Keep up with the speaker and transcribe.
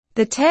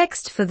The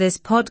text for this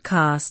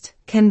podcast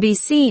can be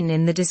seen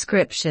in the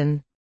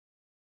description.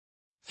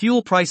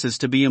 Fuel prices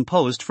to be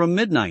imposed from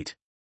midnight.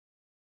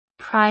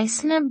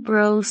 Price na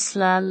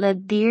brosla le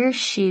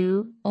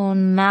dirshu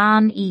on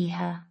man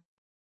iha.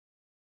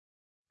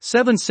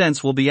 7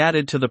 cents will be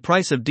added to the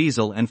price of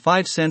diesel and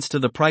 5 cents to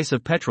the price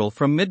of petrol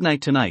from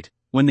midnight tonight,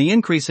 when the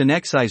increase in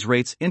excise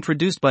rates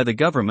introduced by the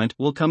government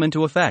will come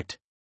into effect.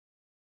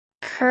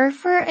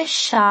 Curfer a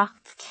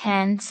shacht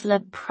cent le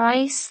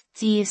price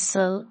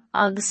diesel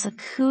agus a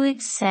 2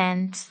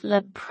 cent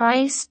le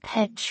price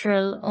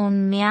petrol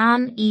on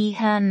mean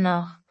iha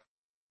noch.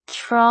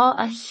 Trá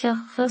a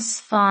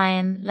thiocfas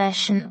féin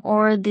leis an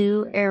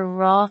ordú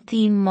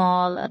rátaí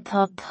máil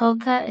atá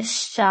tugadh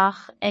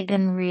isteach ag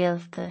an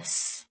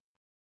rialtas.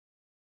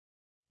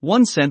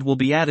 1 cent will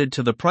be added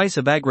to the price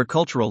of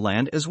agricultural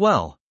land as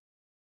well.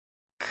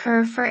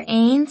 Curfer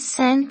 1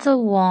 cent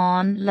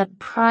amháin le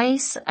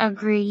price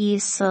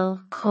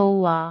agridiesel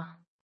comhá.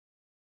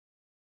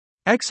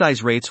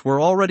 Excise rates were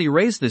already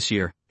raised this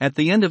year, at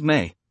the end of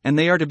May, and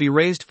they are to be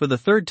raised for the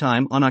third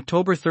time on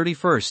October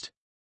 31st.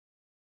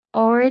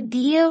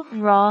 Ordíodh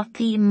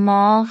rátaí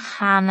máil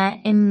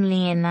cheana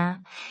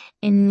imléana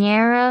I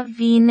ndeireadh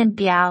bhí na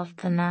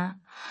bealtaine,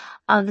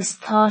 agus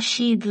tá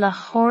siad le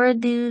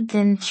chordú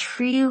den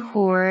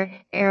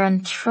tríúthóir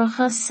an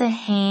trucha sa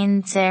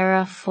hain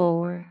deireadh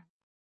fómhair.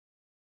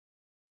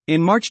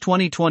 In March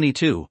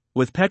 2022,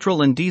 with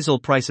petrol and diesel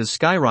prices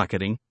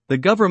skyrocketing, the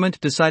government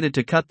decided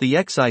to cut the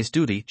excise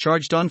duty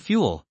charged on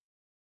fuel.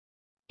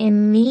 I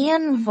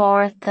Mian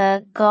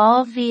Mhárta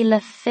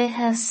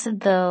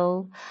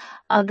 2022,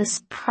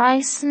 agus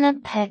price na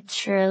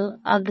petrol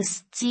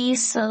agus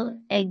diesel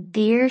ag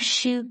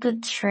dirsú go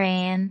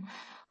tréin,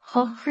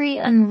 thuchraí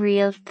an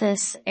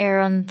rialtas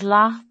an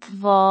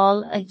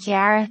dleacht-mháil a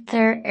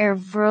ghearrtar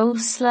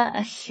bhrósla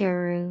a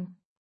chiorú.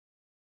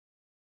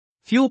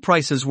 Fuel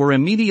prices were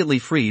immediately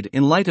freed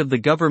in light of the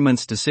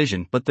government's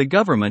decision, but the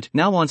government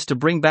now wants to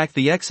bring back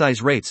the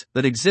excise rates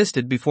that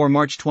existed before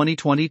March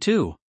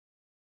 2022.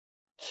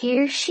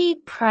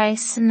 Hirsí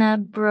price na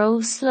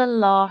brosla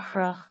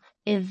láthrach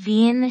I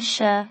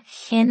bhíonise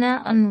chinne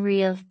an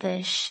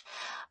rialtas,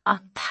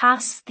 ach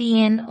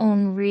tasdaíonn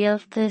ón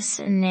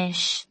rialtas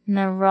anois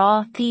na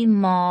rátaí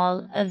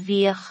máil a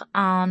bhíodh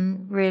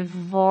an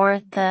roimh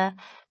mhárta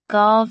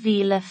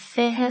 2022 a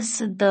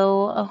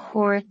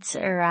thabhairt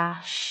ar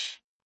ais.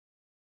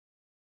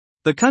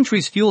 The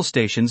country's fuel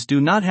stations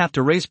do not have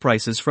to raise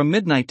prices from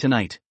midnight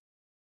tonight.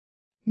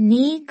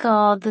 Ní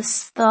gá do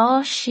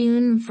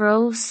stáisiún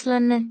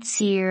bhrósla na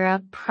tíre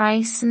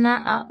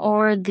praisena a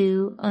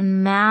ordú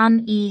an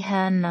meán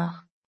oíche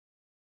nach.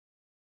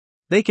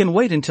 They can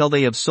wait until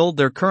they have sold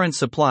their current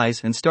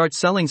supplies and start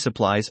selling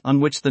supplies on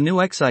which the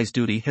new excise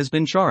duty has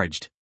been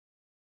charged.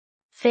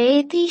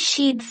 Féadfaidh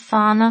siad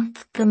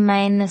fannacht go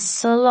mbeidh na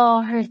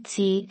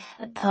soláthraití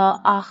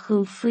atá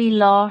acu faoi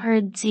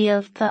láthair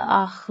díolta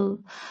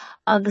acu,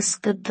 agus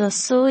go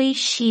dtosúil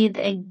siad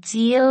ag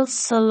díol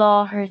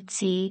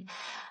soláthraití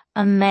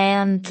a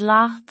mbeidh an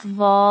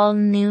dleacht-mháil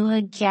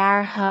nua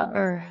gearrtha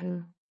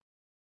orthu.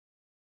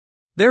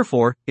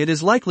 Therefore, it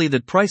is likely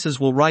that prices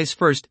will rise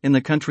first in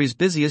the country's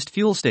busiest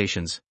fuel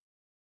stations.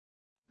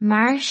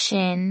 Mar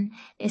sin,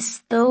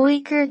 is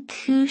dóigh gur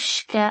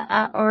túisce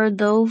a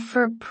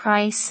ordófar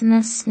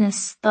praisnas na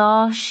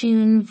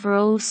stáisiún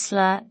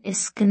bhrósla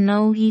is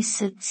gnóthaí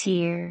sa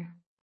tír.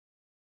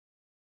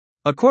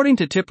 According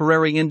to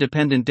Tipperary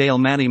Independent Dáil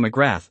Mattie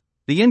McGrath,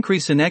 the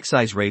increase in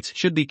excise rates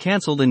should be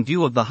cancelled in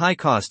view of the high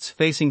costs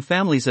facing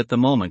families at the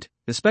moment,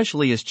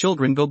 especially as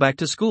children go back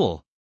to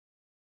school.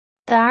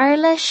 Dar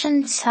leis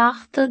an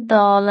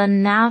teachtadála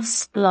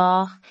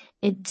neamhspleách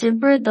I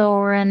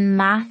d'oibreoireann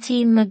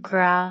Mattie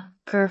McGrath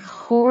gur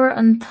chóir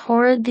an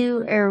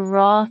tordú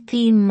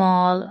rátaí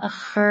máil a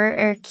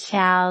chur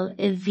ceall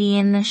I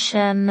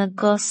bhíonise na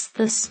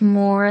gcostas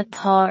mór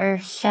atá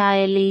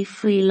chealaí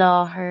faoi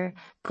láthair,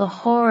 go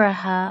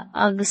háirithe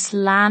agus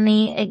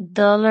leanaí ag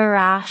dul ar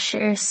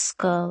ais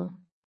scoil.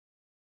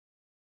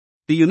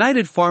 The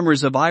United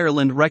Farmers of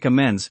Ireland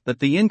recommends that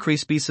the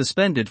increase be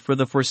suspended for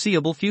the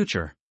foreseeable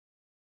future.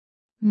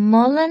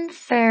 Mullen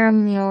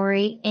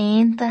feirmeoirí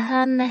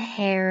Aontaithe na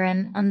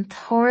hÉireann an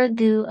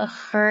tordú a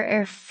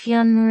chur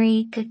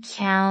fionraí go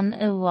ceann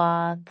I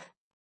bhfad.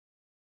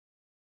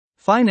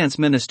 Finance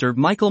Minister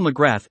Michael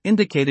McGrath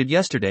indicated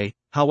yesterday,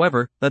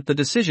 however, that the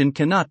decision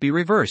cannot be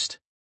reversed.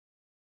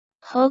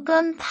 Thug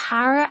an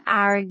Tara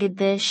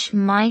Airgeadais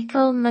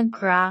Michael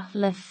McGrath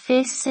le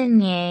fios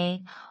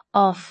inné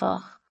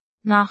áfach,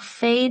 nach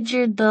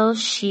féidir dul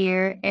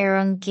siar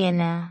an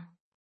gcine.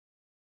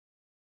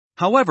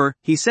 However,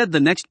 he said the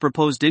next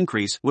proposed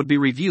increase would be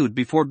reviewed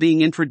before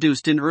being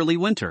introduced in early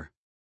winter.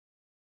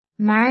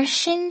 Mar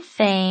sin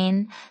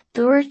féin,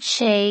 dúirt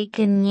sé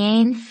go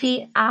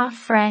ndéanfaí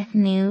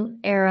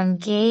athbhreithniú an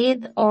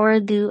gcéad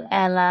ordú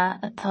eile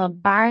atá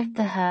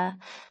beartaithe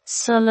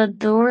sula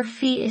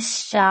dúirfí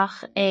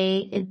isteach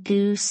I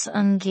dtús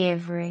an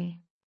gheimhrí.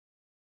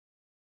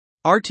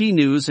 RT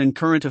News and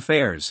Current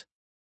Affairs.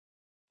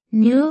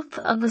 Nuacht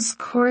agus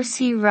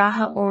cuasaí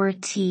ratha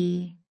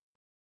ortaí.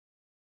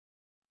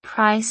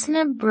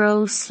 praisna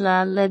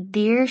brosla le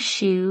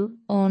dírsú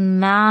ón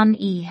meán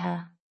oíche.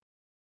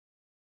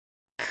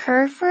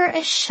 Cuirfear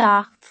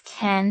isteach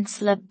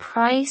cent le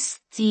prais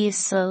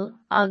diesel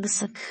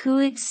agus a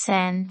 5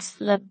 cent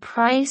le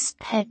prais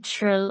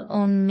petrol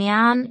ón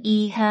meán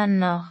oíche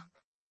nach,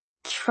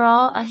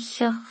 trá a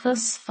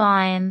thiocfas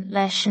féin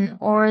leis an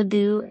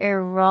ordú ar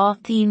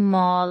rátaí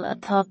máil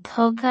atá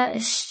tugadh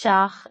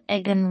isteach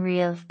ag an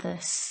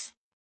rialtas.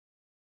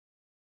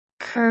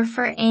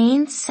 Cuirfear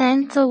 1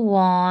 cent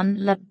amháin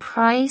le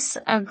prais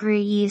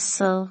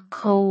agriíosal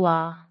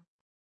chomh.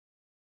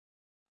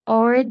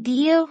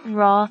 Ordíodh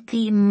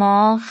rátaí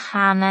máil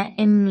cheana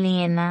i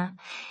mbliana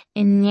i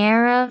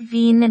ndeireadh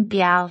mhí na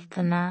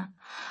Bealtaine,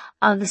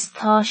 agus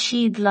tá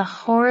siad le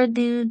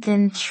chordú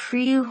den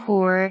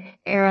tríúthóir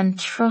ar an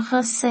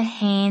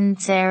 31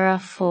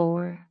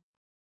 fómhair.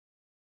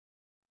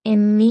 I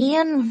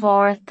mbíonn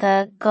mhárta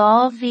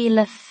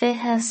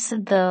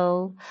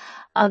 2022,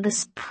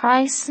 agus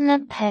praisna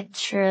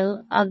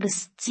petrol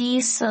agus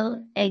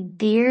diesel ag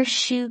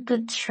dírsú go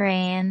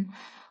tréan,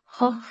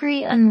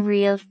 chocraí an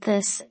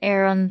rialtas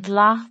ar an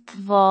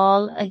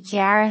dleacht-mháil a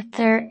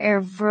ghearrtar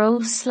ar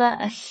bhrósla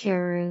a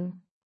chiorú.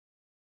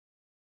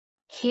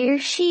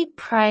 Thiairsigh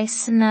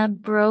praisna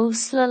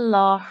brósla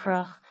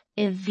láithreach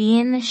I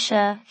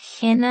bhfianaise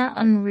chine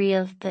an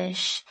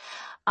rialtas,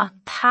 ach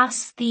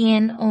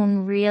teastaíonn ón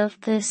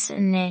rialtas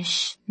anois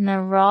na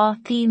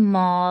rátaí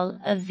máil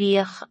a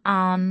bhíodh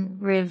ann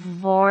roimh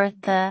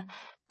mhárta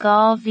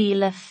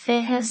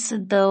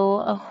 2022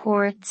 a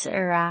thabhairt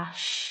ar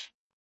ais.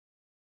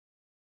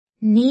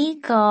 Ní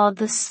gá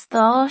de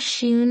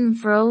stáisiún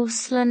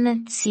bhrósla na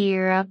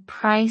tíre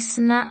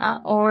praisna a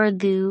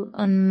ordú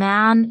an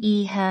meán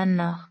oíche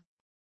nach.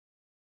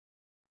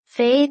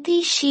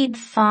 Féadfaidh siad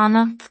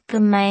fannacht go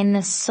mbeidh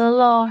na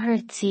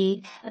soláthirtí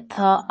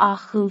atá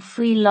acu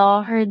faoi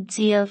láthair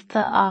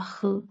díolta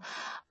acu,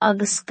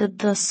 agus go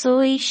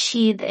dtosóidh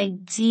siad ag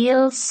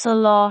díol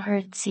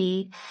soláthirtí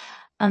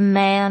a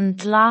mbeidh an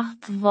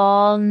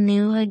dleacht-mháil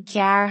nua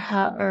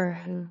gearrtha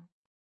orthu.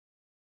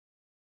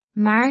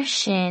 Mar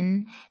sin,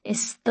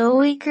 is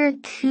dóigh gur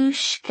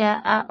túisce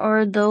a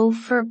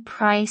ordófar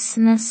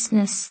praisnas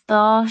na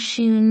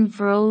stáisiún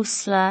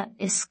bhrósla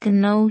is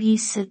gnóthaí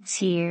sa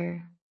tír.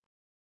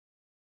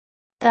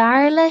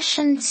 D'fhear leis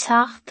an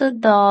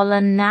teachtadála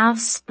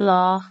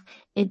neamhspleách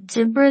I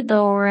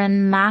d'oibreoireann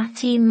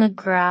Mattie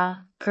McGrath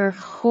gur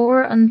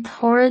chóir an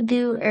toradú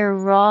ar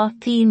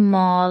rátaí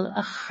máil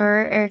a chur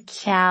ar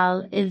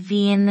ceall I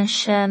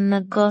bhfianaise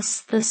na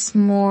gcostas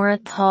mór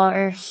atá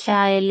ar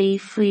chealaí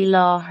faoi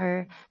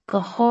láthair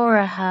go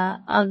háirithe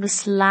agus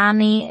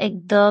leanaí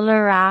ag dul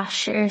ar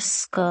ais ar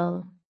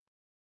scoil.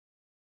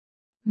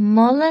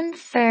 Mullen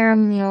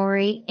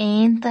feirmeoirí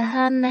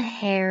Aontaithe na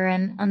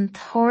hÉireann an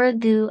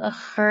toradú a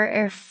chur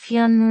ar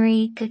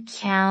fionraí go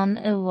ceann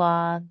I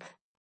bhfad.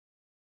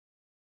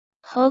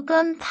 Thug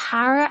an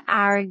Tara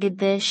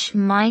airgeadais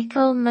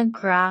Michael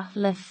McGrath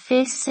le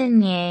fios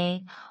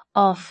inné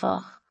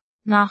áfach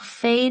nach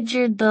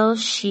féidir dul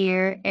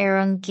siar ar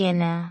an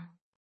gcinneadh.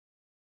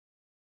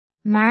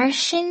 Mar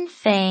sin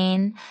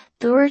féin,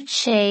 dúirt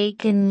sé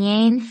go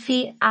ndéanfaí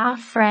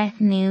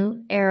athbhreithniú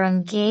ar an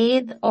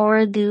gcéad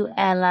ordú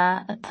eile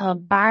atá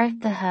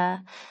beartaithe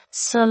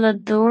sula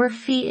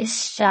dtabharfaí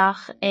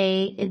isteach é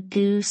I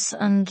dtús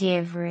an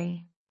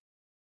gheimhridh.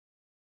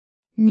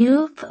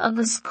 Nuacht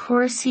agus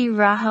cúrsaí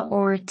ratha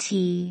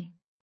ortaí.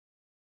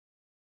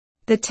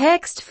 The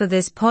text for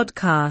this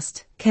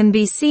podcast can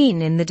be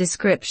seen in the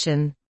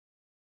description.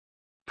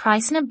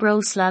 Praisna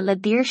brosla le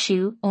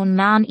dírsú ón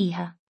meán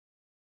oíche.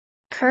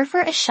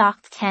 Cuirfear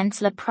isteach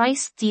cent le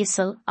prais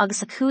diesel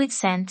agus a 5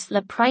 cent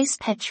le prais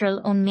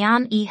petrol ón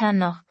meán oíche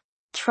nach,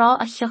 trá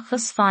a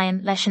thiocfas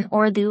féin leis an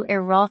ordú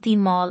ar rátaí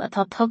máil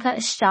atá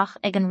tugadh isteach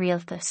ag an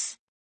rialtas.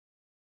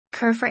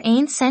 Cuirfear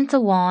 1 cent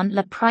amháin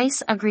le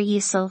prais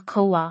agriíosal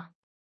chomh.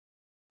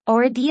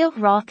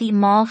 Ordíodh rátaí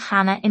máil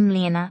cheana I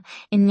mbliana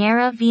I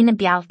ndeireadh mhí na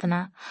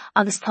Bealtaine,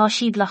 agus tá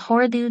siad le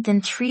chordú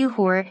den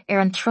tríúthóir ar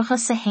an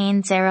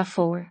 31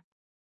 fómhair.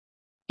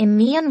 I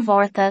mbíonn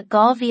mhárta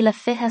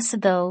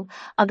 2022,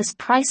 agus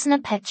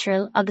praisna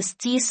petrol agus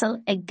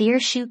diesel ag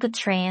dírsú go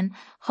tréan,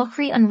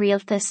 chocraí an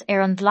rialtas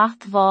ar an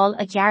dleacht-mháil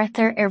a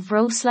ghearrtar ar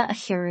bhrósla a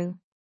chiorú.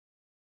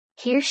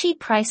 Thiairsigh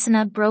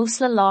praisna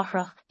brósla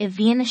láithreach I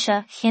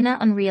bhfianaise chine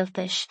an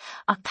rialtas,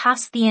 ach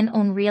teastaíonn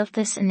ón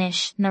rialtas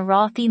anois na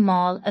rátaí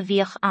máil a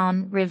bhíodh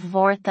ann roimh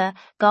mhárta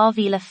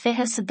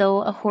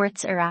 2022 a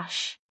thabhairt ar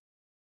ais.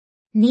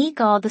 Ní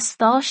gá de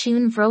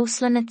stáisiún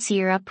bhrósla na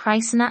tíre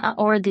praisna a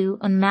ordú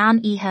an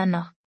meán oíche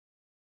nach.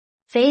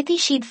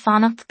 Féadfaidh siad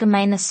fannacht go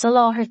mbeidh na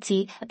soláthirtí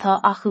atá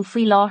acu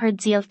faoi láthair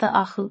díolta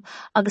acu,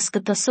 agus go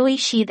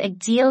dtosóidh siad ag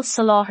díol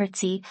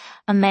soláthirtí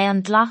a mbeidh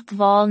an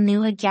dleacht-mháil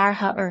nua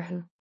gearrtha orthu.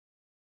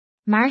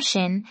 Mar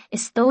sin,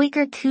 is dóigh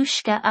gur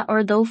túisce a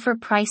ordófar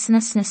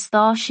praisnas na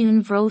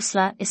stáisiún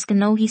bhrósla is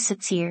gnóthaí sa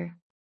tír.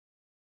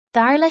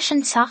 Dar leis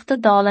an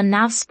teachtadála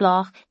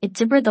neamhspleách I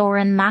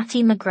dtibredoireann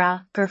Mattie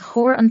McGrath gur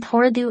chóir an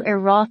toradú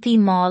rátaí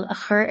máil a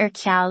chur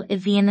ceall I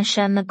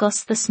bhfianaise na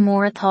gustas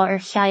mór atá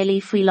chealaí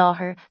faoi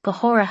láthair go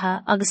háirithe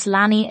agus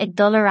leanaí ag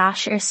dul ar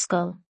ais ar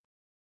scoil.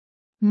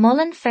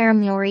 Mullen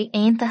feirmeoirí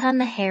aontaithe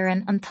na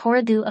hÉireann an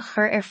toradú a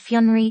chur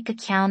fionraí go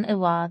ceann I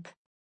bhfad.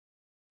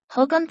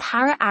 Thug an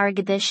tara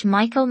airgeadais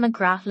Michael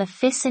McGrath le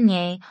fios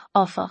inné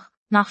áfach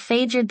nach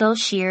féidir dul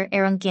siar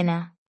ar an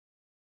gcinne.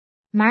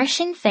 Mar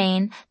sin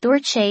féin,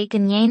 dúirt sé go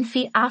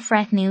ndéanfaí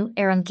athbhreithnú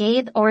ar an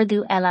gcéad ordú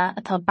eile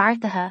atá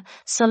beartaithe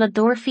sula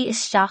dúirfaí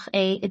isteach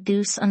I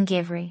dtús an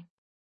gheimhrí.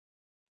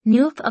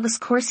 Nuach agus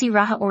cuirsaí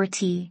ratha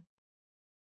ortaí.